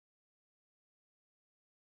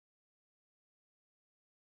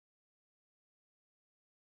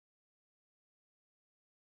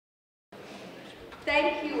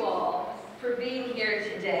Thank you all for being here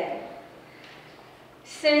today.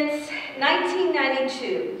 Since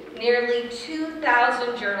 1992, nearly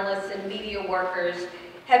 2,000 journalists and media workers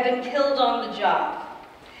have been killed on the job.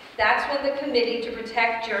 That's when the Committee to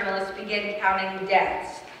Protect Journalists began counting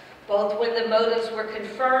deaths, both when the motives were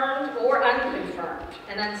confirmed or unconfirmed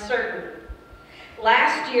and uncertain.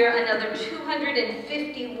 Last year, another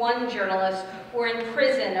 251 journalists were in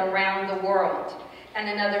prison around the world, and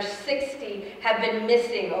another 60 have been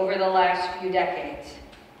missing over the last few decades.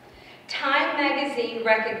 Time magazine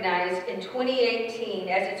recognized in 2018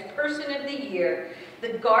 as its Person of the Year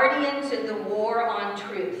the guardians in the war on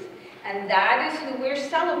truth, and that is who we're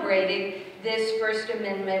celebrating this First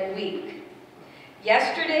Amendment week.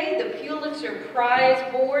 Yesterday, the Pulitzer Prize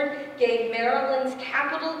Board gave Maryland's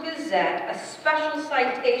Capital Gazette a special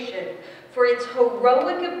citation for its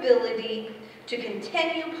heroic ability to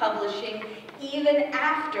continue publishing even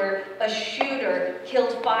after a shooter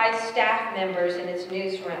killed 5 staff members in its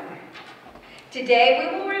newsroom.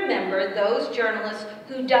 Today, we will remember those journalists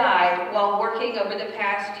who died while working over the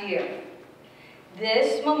past year.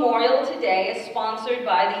 This memorial today is sponsored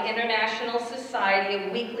by the International Society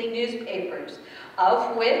of Weekly Newspapers,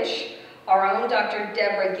 of which our own Dr.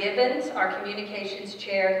 Deborah Gibbons, our communications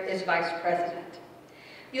chair, is vice president.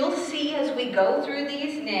 You'll see as we go through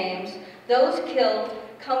these names, those killed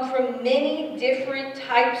come from many different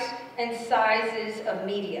types and sizes of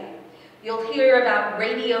media. You'll hear about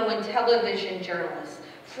radio and television journalists,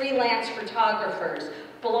 freelance photographers,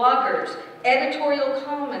 bloggers, editorial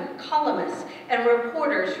columnists, and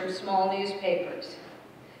reporters from small newspapers.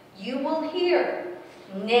 You will hear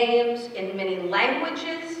names in many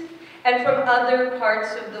languages and from other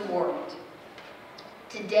parts of the world.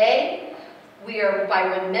 Today,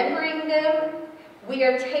 by remembering them, we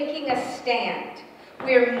are taking a stand.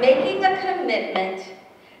 We are making a commitment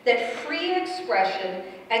that free expression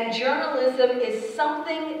and journalism is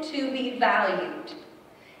something to be valued,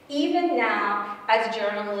 even now as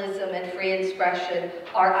journalism and free expression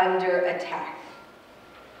are under attack.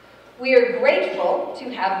 We are grateful to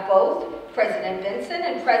have both President Vinson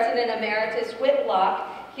and President Emeritus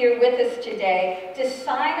Whitlock here with us today to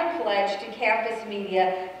sign a pledge to campus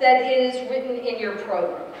media that is written in your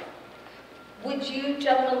program. Would you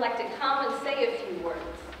gentlemen like to come and say a few words?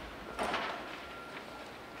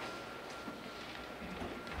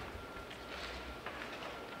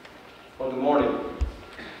 Well, good morning.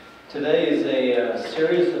 Today is a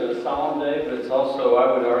serious and a solemn day, but it's also,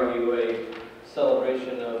 I would argue, a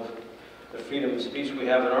celebration of the freedom of speech we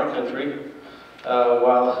have in our country,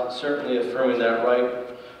 while certainly affirming that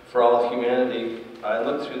right for all of humanity. I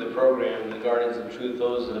looked through the program, the Guardians of Truth,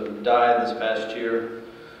 those that have died this past year,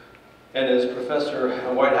 and as Professor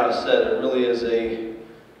Whitehouse said, it really is a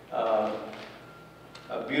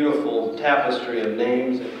beautiful tapestry of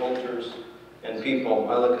names and cultures and people.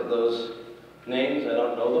 I look at those names, I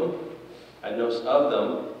don't know them, I know of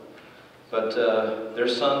them, but their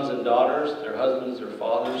sons and daughters, their husbands, their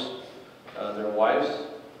fathers, their wives,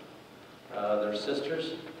 their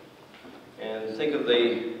sisters, and think of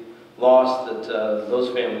the loss that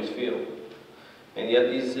those families feel. And yet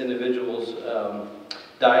these individuals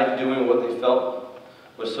died doing what they felt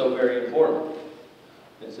was so very important.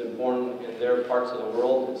 It's important in their parts of the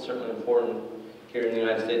world, it's certainly important here in the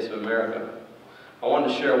United States of America. I wanted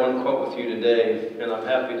to share one quote with you today, and I'm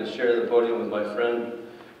happy to share the podium with my friend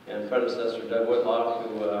and predecessor, Doug Whitlock,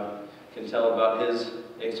 who can tell about his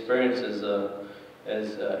experience as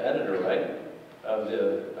editor, right, of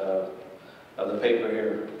the paper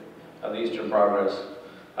here, of the Eastern Progress.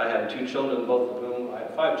 I have 2 children, both of whom, I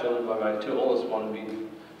have 5 children, but my 2 oldest want to be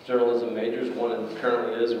journalism majors. One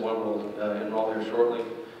currently is, one will enroll here shortly.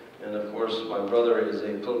 And of course, my brother is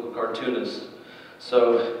a political cartoonist.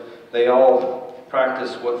 So they all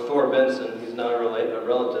practice what Thor Benson, he's not a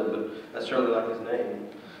relative, but I certainly like his name.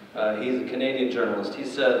 He's a Canadian journalist. He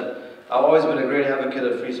said, "I've always been a great advocate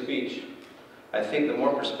of free speech. I think the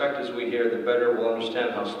more perspectives we hear, the better we'll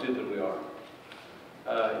understand how stupid we are."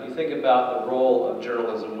 You think about the role of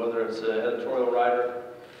journalism, whether it's an editorial writer,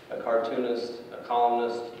 a cartoonist, a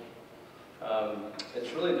columnist.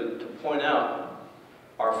 It's really to point out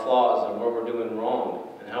our flaws and what we're doing wrong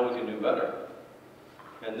and how we can do better.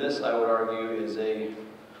 And this, I would argue, is a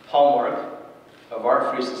hallmark of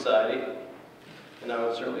our free society. And I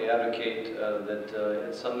would certainly advocate that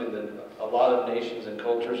it's something that a lot of nations and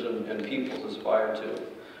cultures and peoples aspire to.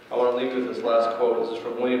 I want to leave you with this last quote. This is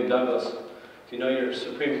from William Douglas. If you know your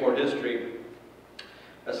Supreme Court history,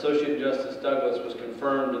 Associate Justice Douglas was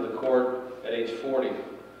confirmed to the court at age 40.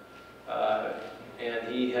 And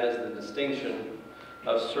he has the distinction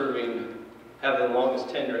of having the longest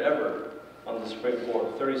tenure ever on the Supreme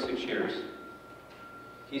Court, 36 years.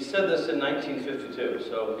 He said this in 1952,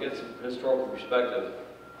 so get some historical perspective.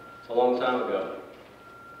 It's a long time ago.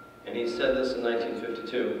 And he said this in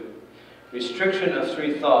 1952. Restriction of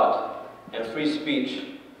free thought and free speech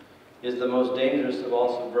is the most dangerous of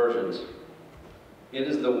all subversions. It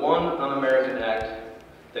is the one un-American act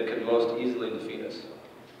that could most easily defeat us.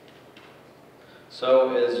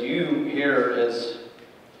 So as you here as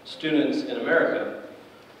students in America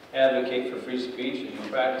advocate for free speech and you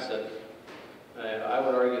practice it, I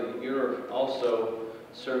would argue that you're also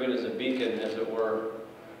serving as a beacon, as it were,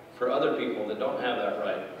 for other people that don't have that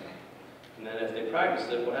right. And then if they practice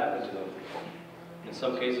it, what happened to them? In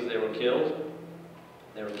some cases they were killed,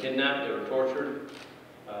 they were kidnapped, they were tortured,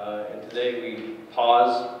 and today we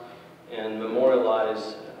pause and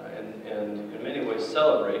memorialize and in many ways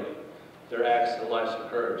celebrate their acts and lives of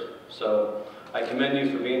courage. So I commend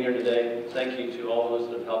you for being here today. Thank you to all those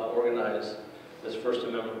that have helped organize this First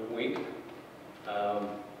Amendment Week.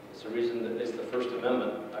 It's the reason that it's the First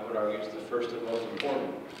Amendment. I would argue it's the first and most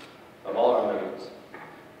important of all our amendments.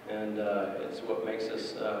 And it's what makes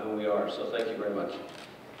us who we are. So thank you very much.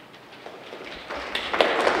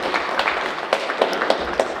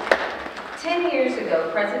 Years ago,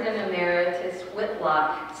 President Emeritus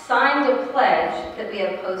Whitlock signed a pledge that we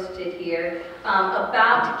have posted here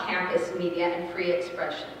about campus media and free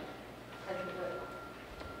expression.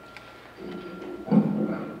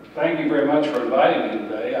 Thank you very much for inviting me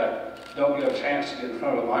today. I don't get a chance to get in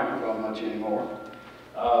front of a microphone much anymore.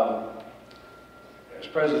 As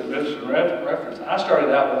President Benson referenced, I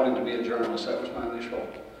started out wanting to be a journalist. That was my initial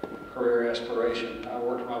career aspiration. I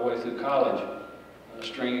worked my way through college,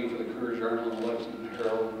 stringing for the Courier-Journal, the Lexington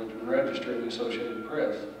Herald, and Register, and the Associated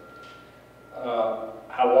Press.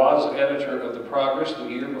 I was editor of the Progress the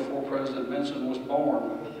year before President Benson was born,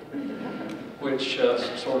 which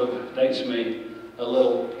sort of dates me a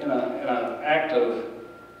little. In an act of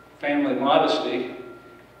family modesty,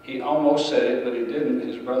 he almost said it, but he didn't.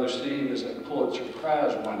 His brother Steve is a Pulitzer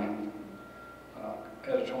Prize-winning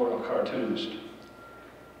editorial cartoonist.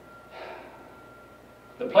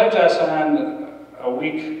 The pledge I signed a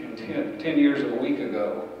week, 10 years of a week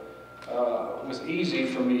ago, was easy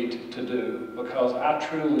for me to do because I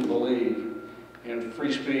truly believe in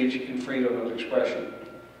free speech and freedom of expression.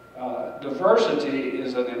 Diversity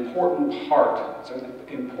is an important part, it's an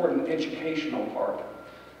important educational part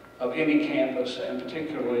of any campus, and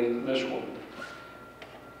particularly this one.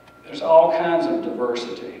 There's all kinds of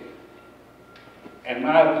diversity, and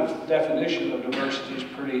my definition of diversity is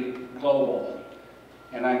pretty global.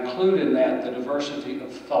 And I include in that the diversity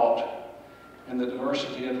of thought and the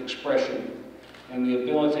diversity of expression and the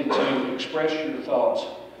ability to express your thoughts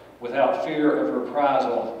without fear of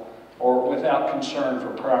reprisal or without concern for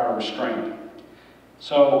prior restraint.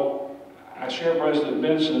 So I share President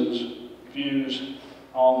Benson's views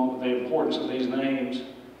on the importance of these names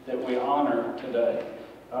that we honor today.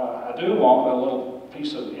 I do want a little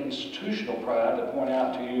piece of institutional pride to point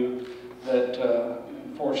out to you that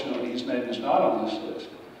unfortunately, his name is not on this list.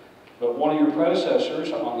 But one of your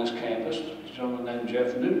predecessors on this campus, a gentleman named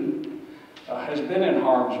Jeff Newton, has been in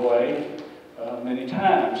harm's way many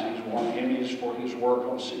times. He's won Emmys for his work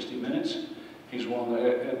on 60 Minutes. He's won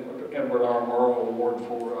the Edward R. Murrow Award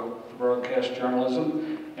for broadcast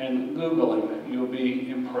journalism. And Google him, you'll be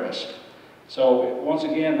impressed. So once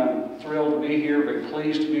again, I'm thrilled to be here, very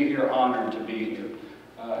pleased to be here, honored to be here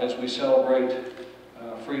as we celebrate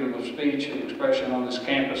freedom of speech and expression on this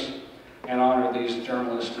campus and honor these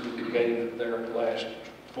journalists who gave their last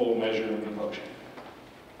full measure of devotion.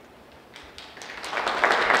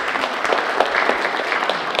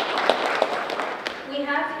 We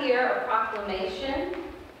have here a proclamation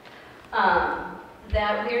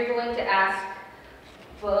that we're going to ask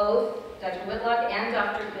both Dr. Whitlock and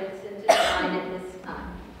Dr. Benson to sign at this time.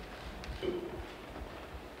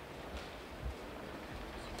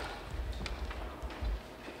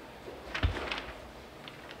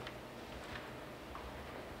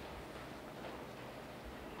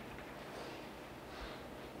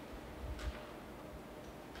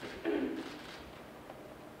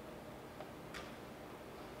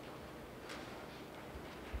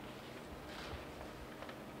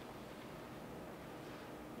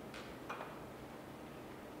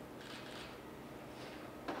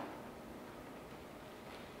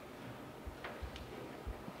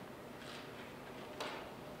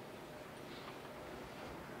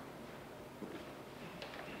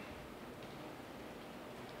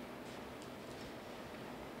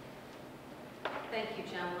 Thank you,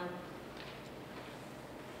 gentlemen.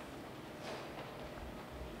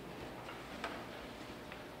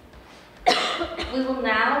 We will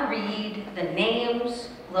now read the names,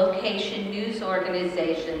 location, news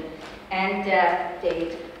organization, and death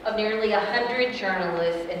date of nearly 100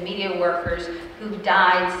 journalists and media workers who've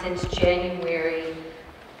died since January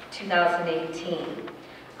 2018.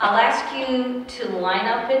 I'll ask you to line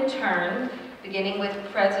up in turn, beginning with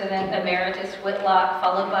President Emeritus Whitlock,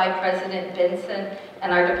 followed by President Benson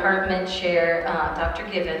and our department chair, Dr.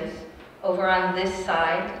 Givens, over on this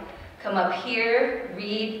side. Come up here,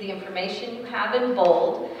 read the information you have in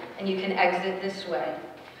bold, and you can exit this way.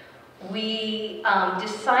 We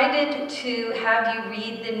decided to have you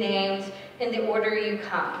read the names in the order you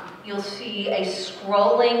come. You'll see a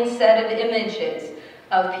scrolling set of images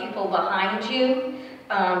of people behind you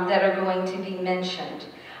that are going to be mentioned.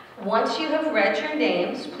 Once you have read your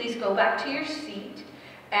names, please go back to your seat.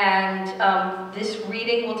 And this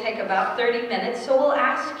reading will take about 30 minutes, so we'll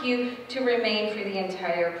ask you to remain for the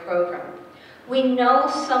entire program. We know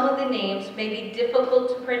some of the names may be difficult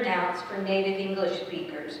to pronounce for native English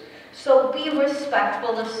speakers, so be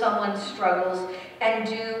respectful if someone struggles and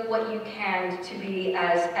do what you can to be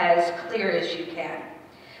as clear as you can.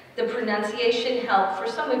 The pronunciation help for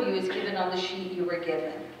some of you is given on the sheet you were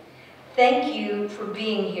given. Thank you for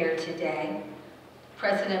being here today.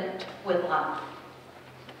 President Whitlock.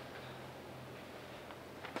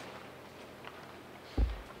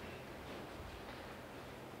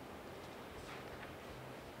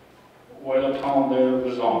 Wellington de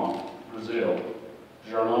Brazon, Brazil,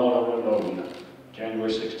 Jornal da Rondônia,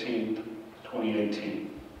 January 16,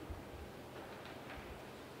 2018.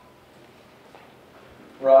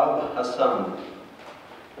 Rob Hassan,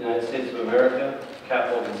 United States of America,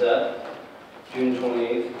 Capital Gazette, June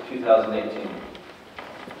 28, 2018.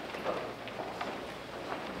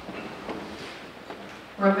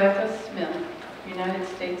 Rebecca Smith, United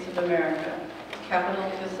States of America,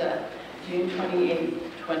 Capital Gazette, June 28,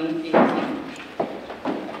 2018.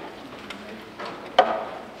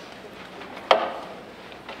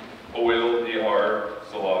 Oil DR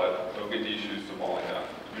Salat, Mogadishu, Somalia,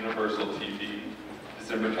 Universal TV,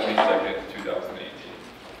 December 22nd, 2018.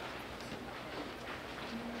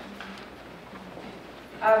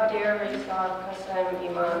 Abdir Rizal Qassem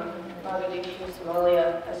Iman, Mogadishu,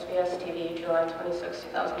 Somalia, SBS TV, July 26,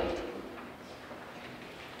 2018.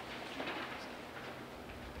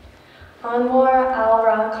 Anwar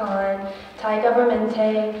al-Rahkhan, Thai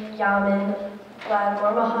Governmente, Yemen, La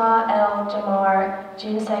Gormaha El Jamar,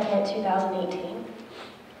 June 2nd, 2018.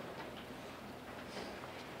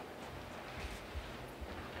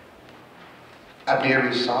 Abdir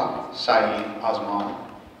Ishaq Saeed Osman,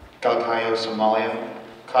 Galkayo, Somalia,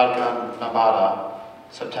 Kadgan, Nevada,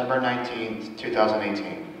 September 19,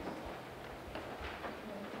 2018.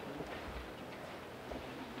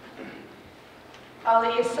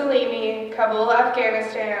 Ali Salimi, Kabul,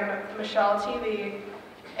 Afghanistan, Michelle TV,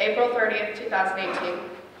 April 30th, 2018.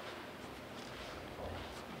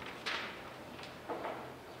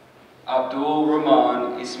 Abdul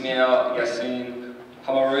Rahman Ismail Yassin,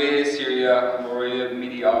 Hamariya, Syria, Hamariya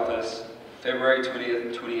Media Office, February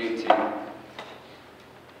 20th, 2018.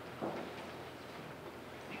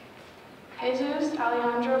 Jesus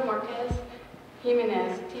Alejandro Marquez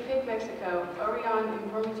Jimenez, Tepic, Mexico, Orion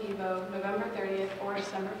Informativo, November 30th or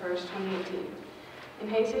December 1st, 2018. And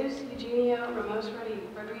Jesus Eugenio Ramos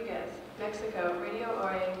Rodriguez, Mexico, Radio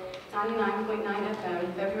Ore, 99.9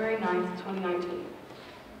 FM, February 9th, 2019.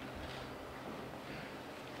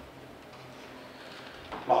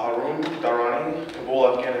 Maharoon Darani,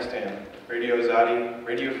 Kabul, Afghanistan, Radio Azadi,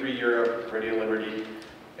 Radio Free Europe, Radio Liberty,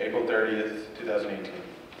 April 30th, 2018.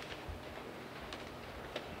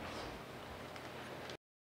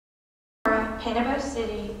 Panabo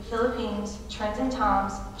City, Philippines, Trenton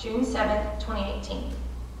Toms, June 7th, 2018.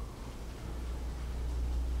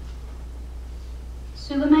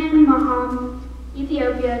 Suleiman Maham,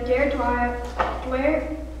 Ethiopia, Dare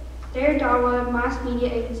Dawa Mass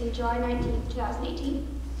Media Agency, July 19, 2018.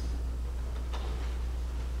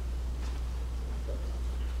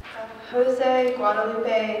 Jose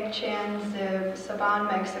Guadalupe Chan Zib, Saban,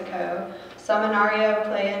 Mexico, Seminario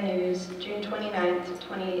Playa News, June 29th,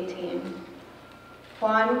 2018.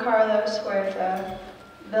 Juan Carlos Huerta,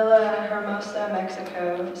 Villa Hermosa,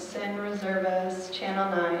 Mexico, Sin Reservas, Channel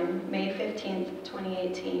 9, May 15th,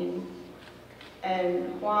 2018.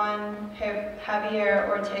 And Juan Javier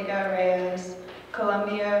Ortega Reyes,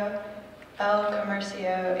 Colombia, El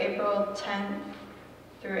Comercio, April 10th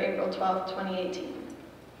through April 12th, 2018.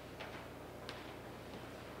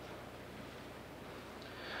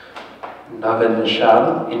 Navin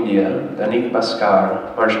Nishad, India, Danik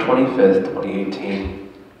Baskar, March 25th, 2018.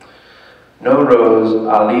 Nowroz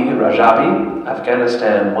Ali Rajabi,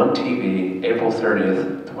 Afghanistan, 1 TV, April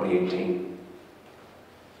 30th, 2018.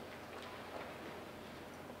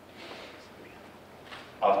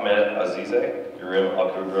 Ahmed Azize, Urim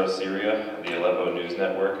Al-Kubra, Syria, the Aleppo News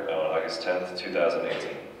Network on August 10th,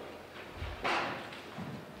 2018.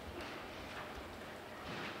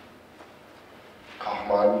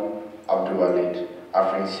 Ahmad Abdulwalid,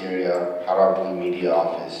 Afrin, Syria, Harabul Media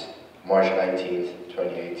Office, March 19th,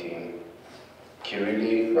 2018.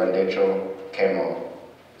 Kirili Randecho Kemo,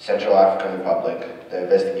 Central African Republic, the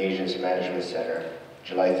Investigations Management Center,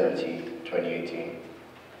 July 13th, 2018.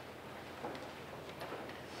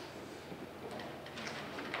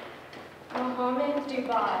 Mohammed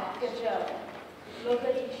Dubai Gajo,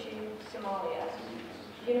 Mogadishu, Somalia,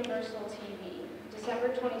 Universal TV, December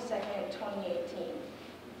 22nd, 2018.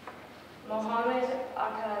 Mohammed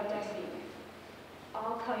Akadesi,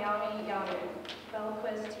 Al Kalyani Yamin,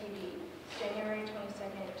 Belquiz TV, January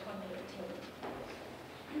 22nd,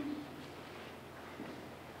 2018.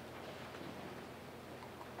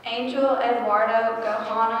 Angel Eduardo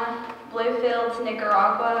Gojana, Bluefields,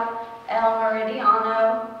 Nicaragua, El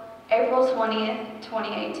Meridiano, April 20th,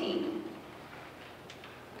 2018.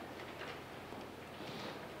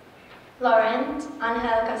 Laurent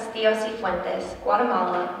Angel Castillo Cifuentes,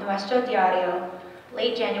 Guatemala, Nuestro Diario,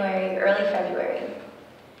 late January, early February.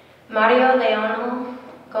 Mario Leonel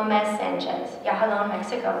Gomez Sanchez, Yajalon,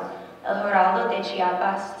 Mexico, El Heraldo de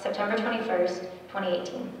Chiapas, September 21st,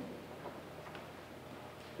 2018.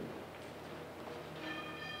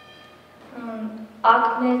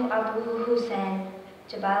 Ahmed Abu Hussein,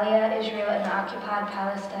 Jabalia, Israel, and the Occupied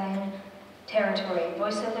Palestine Territory,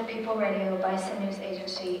 Voice of the People Radio, Bison News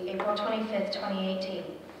Agency, April 25th, 2018.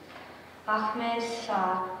 Ahmed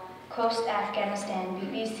Shah, Coast, Afghanistan,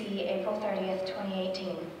 BBC, April 30th,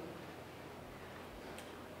 2018.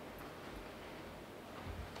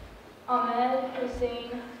 Ahmed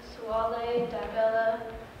Hussein Suale Dabella,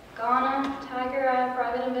 Ghana, Tiger Eye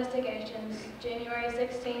Private Investigations, January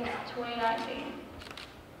 16th, 2019.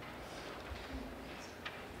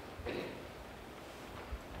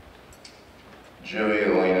 Joey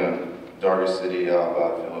Elena, Dargah City,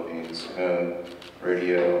 Albay, Philippines, Home,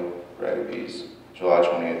 Radio, Ragabees, July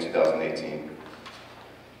 20th, 2018.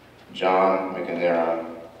 John McNamara,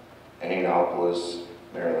 Indianapolis,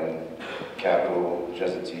 Maryland, Capital,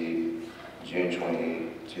 Chesapeake, June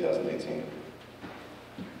 28, 2018.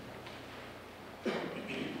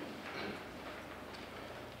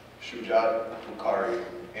 Shujat Bukhari,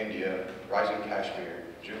 India, Rising Kashmir,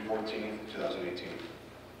 June 14th, 2018.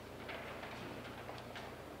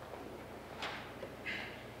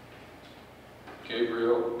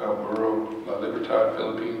 Gabriel Alburo, La Libertad,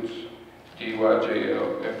 Philippines,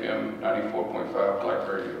 DYJL FM 94.5 Black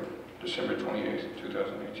Radio, December 28th,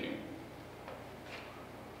 2018.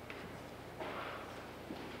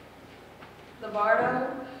 Labardo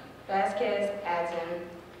Vasquez Adzen,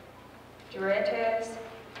 Duretes,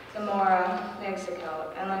 Zamora,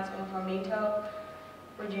 Mexico, and Lex Informato,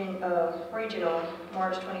 Regional,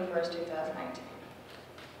 March 21st, 2019.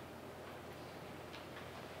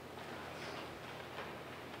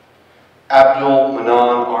 Abdul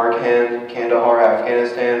Manan Arkan, Kandahar,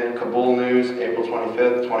 Afghanistan, Kabul News, April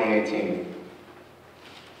 25th, 2018.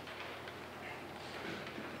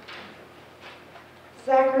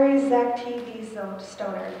 Zachary Zach TV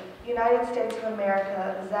Stoner, United States of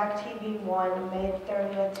America, Zach TV 1, May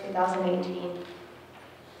 30th, 2018.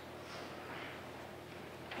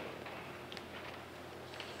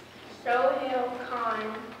 Sohail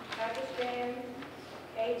Khan, Pakistan,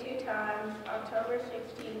 A2 Times, October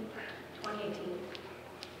 16, 2018.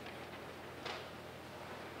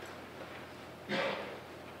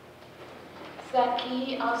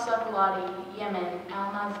 Zaki Al-Sabladi, Yemen,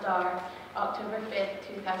 Al-Mazdar, October 5th,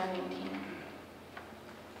 2018.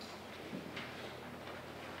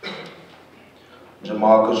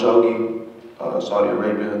 Jamal Khashoggi, Saudi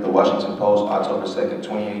Arabia, The Washington Post, October 2nd,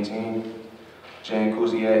 2018. Jan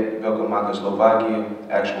Kuziak, Velkomaka, Slovakia,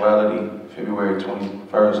 Actuality, February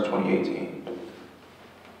 21st, 2018.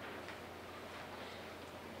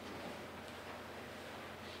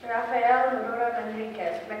 Rafael Maduro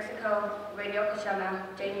Enriquez, Mexico, Radio Cochana,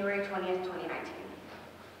 January 20th, 2019.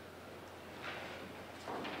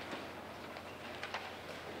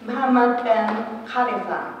 Muhammad Ben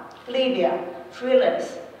Khalifa, Libya,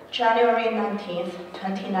 freelance, January 19th,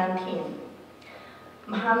 2019.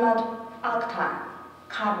 Muhammad Akhtar,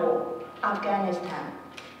 Kabul, Afghanistan,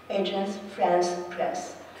 Agence France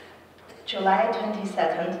Presse, July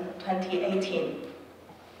 22nd, 2018.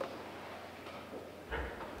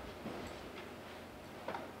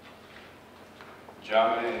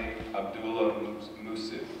 Jame Abdullah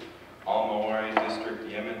Musib, Al Mawari District,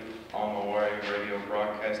 Yemen, Al Mawari Radio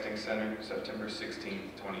Broadcasting Center, September 16,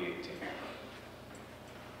 2018.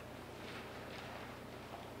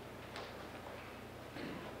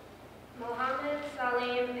 Mohammed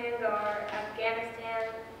Salim Angar,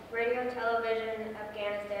 Afghanistan, Radio Television,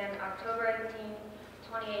 Afghanistan, October 18,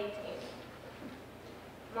 2018.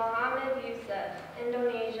 Mohammed Yusuf,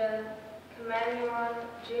 Indonesia, Kemanuan,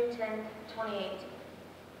 June 10, 2018.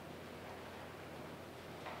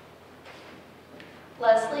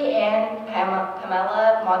 Leslie Ann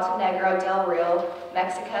Pamela Montenegro del Rio,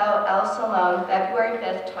 Mexico, El Salon, February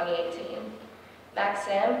 5, 2018.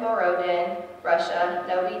 Maxim Borodin, Russia,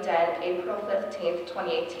 Novi Den, April 15,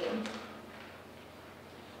 2018.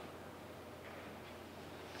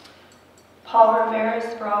 Paul Rivera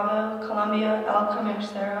Bravo, Colombia, El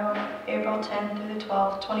Comercero, April 10 through the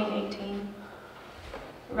 12th, 2018.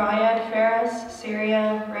 Riyad Ferris,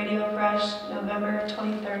 Syria, Radio Fresh, November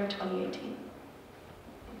 23rd, 2018.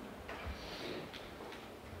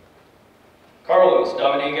 Carlos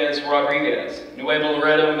Dominguez Rodriguez, Nuevo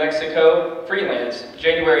Laredo, Mexico, freelance,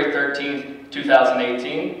 January 13,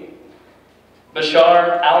 2018.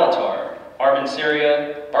 Bashar Alatar, Arvin,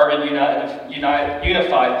 Syria, Arvin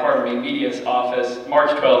Unified Media's Office,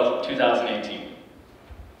 March 12, 2018.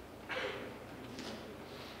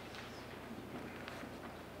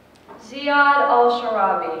 Ziad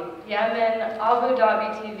Al-Sharabi, Yemen, Abu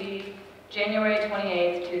Dhabi TV, January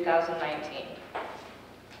 28, 2019.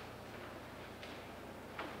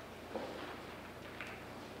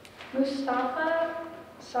 Mustafa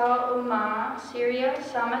Sal-Umma, Syria,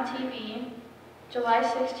 Sama TV, July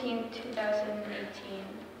 16, 2018.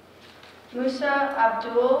 Musa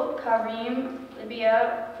Abdul Karim,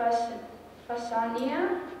 Libya,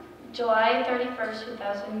 Fasania, July 31st,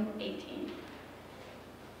 2018.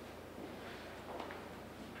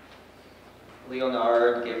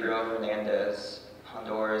 Leonard Gabriel Hernandez,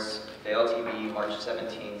 Honduras, Vale TV, March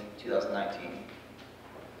 17, 2019.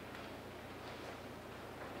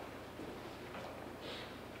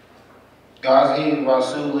 Ghazi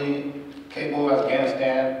Rasuli, Cable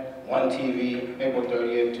Afghanistan, One TV, April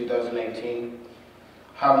 30th, 2018.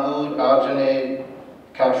 Hamoud Al-Junaid,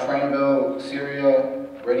 Kafranville, Syria,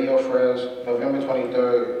 Radio Fresh, November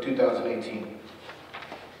 23rd, 2018.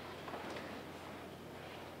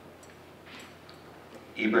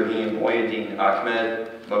 Ibrahim Moyuddin Ahmed,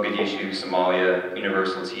 Mogadishu, Somalia,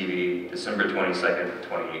 Universal TV, December 22nd,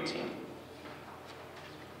 2018.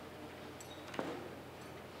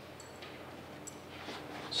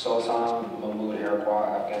 Sultan Mahmoud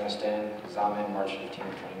Herqua, Afghanistan, Zaman, March 15,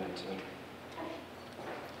 2019.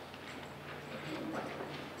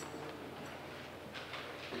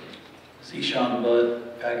 Zishan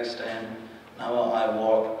Bud, Pakistan, Nawa I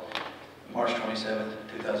Walk, March 27,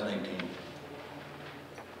 2018.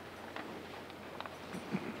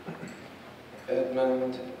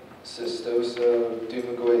 Edmund Sestosa,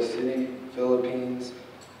 Dumaguete City, Philippines,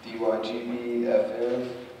 DYGB FM,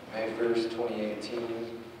 May 1st,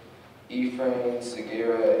 2018. Ephraim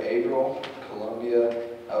Segura April, Colombia,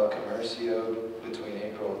 El Comercio, between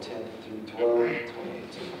April 10th through 12th,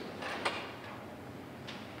 2018.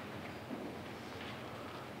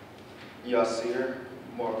 Yasir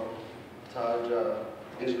Mortaj,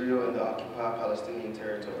 Israel and the occupied Palestinian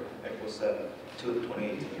territory, April 7th,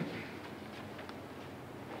 2018.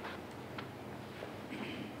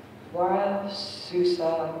 Warav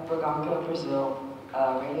Sousa, Braganca, Brazil,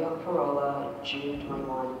 Radio Parola, June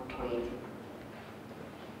 21, 2018.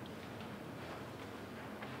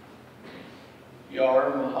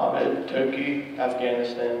 Yar Mohammed Toki,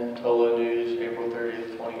 Afghanistan, Tolo News, April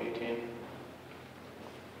 30th, 2018.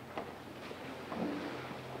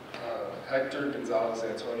 Hector Gonzalez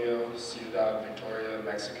Antonio, Ciudad Victoria,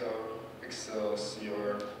 Mexico,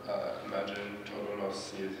 Excelsior, Imagine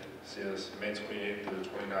Todos Cias, May 28th through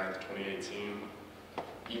 29th, 2018.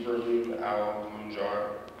 Ibrahim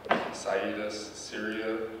Al-Munjar, Saidas,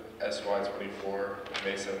 Syria, SY24,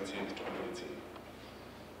 May 17th, 2018.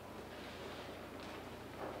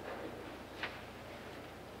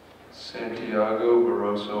 Santiago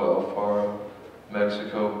Barroso Alfaro,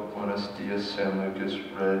 Mexico, Buenos Dias, San Lucas,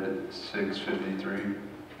 Red 653,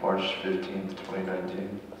 March 15th,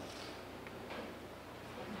 2019.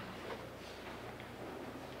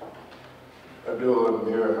 Abdul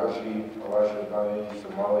Amir Hashi, Elisha Bani,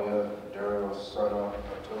 Somalia, Daryl Sana,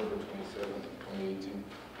 October 27th, 2018.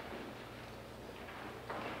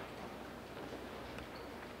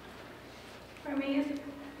 Ramiz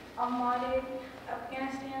Ahmadi,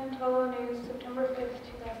 Afghanistan, Tolo News, September 5th,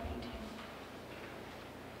 2018.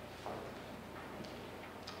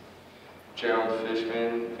 Gerald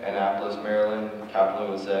Fishman, Annapolis, Maryland,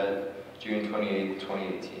 Capital Gazette, June 28,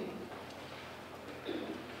 2018.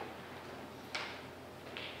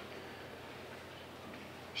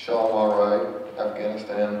 Sean Malroy,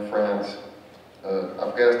 Afghanistan, France.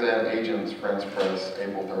 Afghanistan Agents, France Press,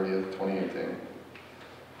 April 30th, 2018.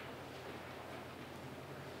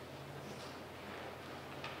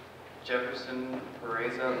 Jefferson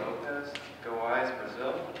Pereza Lopez, Goiás,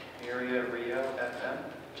 Brazil, Area Rio FM,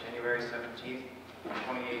 January 17th,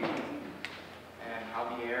 2018. And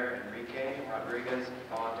Javier Enrique Rodriguez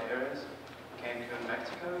Valderas, Cancun,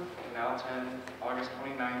 Mexico, Canal 10, August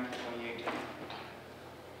 29th, 2018.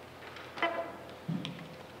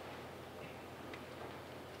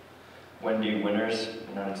 Wendy Winters,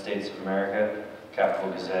 United States of America,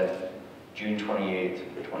 Capital Gazette, June 28th,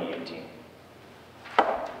 2018.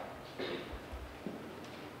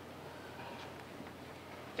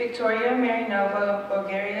 Victoria Marinova,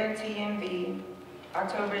 Bulgaria TMV,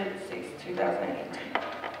 October 6, 2018.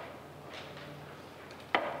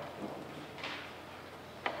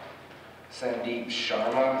 Sandeep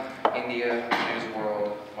Sharma, India News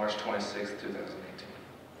World, March 26, 2018.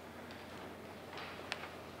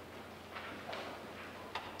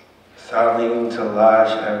 Salim Talaj,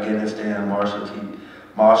 Afghanistan,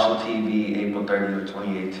 Marshall TV, April 30th,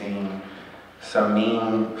 2018.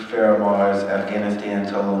 Samim Faramars, Afghanistan,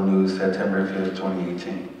 Tolo News, September 5th,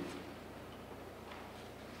 2018.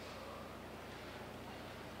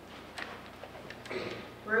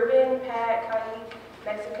 Ruben Pat Kaif,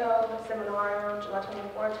 Mexico, Seminario, July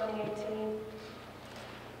 24, 2018.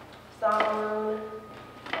 Solomon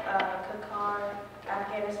Kakar,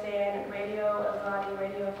 Afghanistan, Radio Azadi,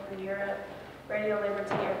 Radio Free Europe, Radio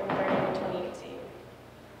Liberty, April 30, 2018.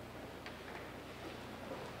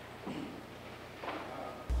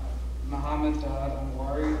 Mohammed Dawud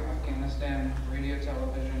Anwari, Afghanistan, Radio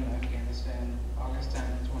Television, Afghanistan, August 10,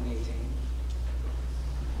 2018.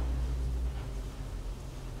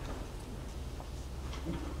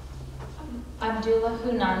 Abdullah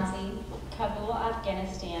Hunanzi, Kabul,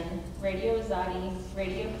 Afghanistan, Radio Azadi,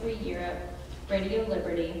 Radio Free Europe, Radio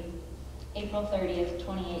Liberty, April 30th,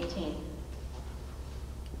 2018.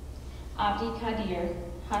 Abdi Kadir,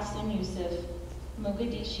 Hassan Yusuf,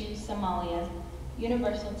 Mogadishu, Somalia,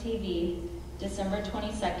 Universal TV, December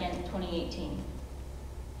 22nd, 2018.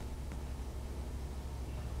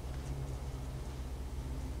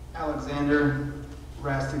 Alexander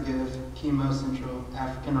Rastigiv, Chemo Central,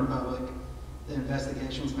 African Republic, the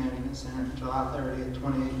Investigations Management Center, July 30th,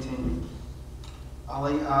 2018.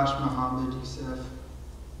 Ali Ash Mohammed Youssef,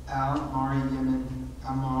 Al Mari Yemen,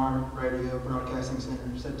 Amar Radio Broadcasting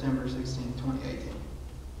Center, September 16, 2018.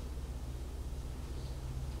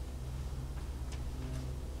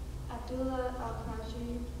 Abdullah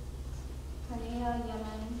Al-Khaji, Kania,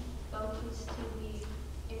 Yemen, Belkis TV,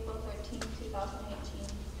 April 13, 2018.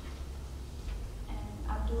 And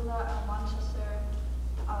Abdullah Al-Manchester,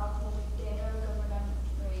 Al-Hudair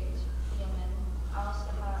Governorate, Yemen,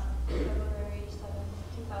 Al-Sahat, February 7,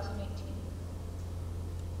 2018.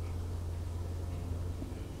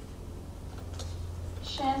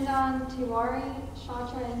 Shandan Tiwari,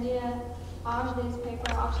 Shatra, India, Aj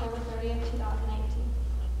Newspaper, October 30, 2018.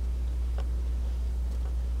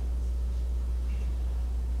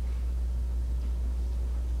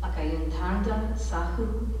 Akayuntanda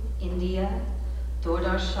Sahu, India,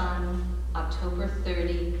 Doordarshan, October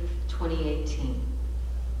 30, 2018.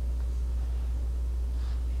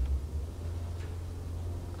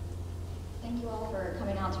 Thank you all for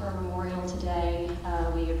coming out to our memorial today.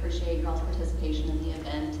 We appreciate your all's participation in the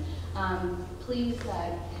event. Please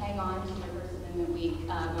hang on to your First Amendment Week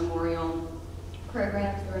memorial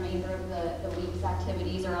programs. The remainder of the week's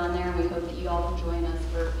activities are on there, and we hope that you all can join us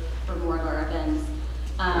for more of our events.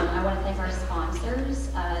 I want to thank our sponsors,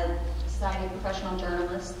 Society of Professional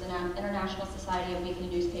Journalists, the International Society of Weekly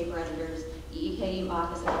Newspaper Editors, the EKU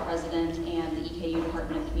Office of the President, and the EKU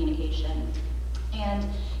Department of Communication. And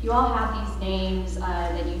you all have these names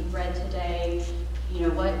that you've read today, you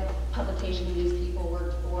know, what publication these people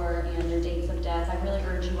worked for and their dates of death. I really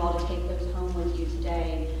urge you all to take those home with you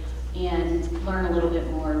today and learn a little bit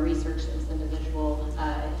more, research this individual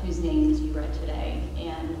whose names you read today,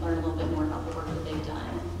 and learn a little bit more about the work that they've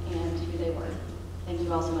done and who they were. Thank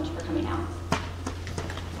you all so much for coming out.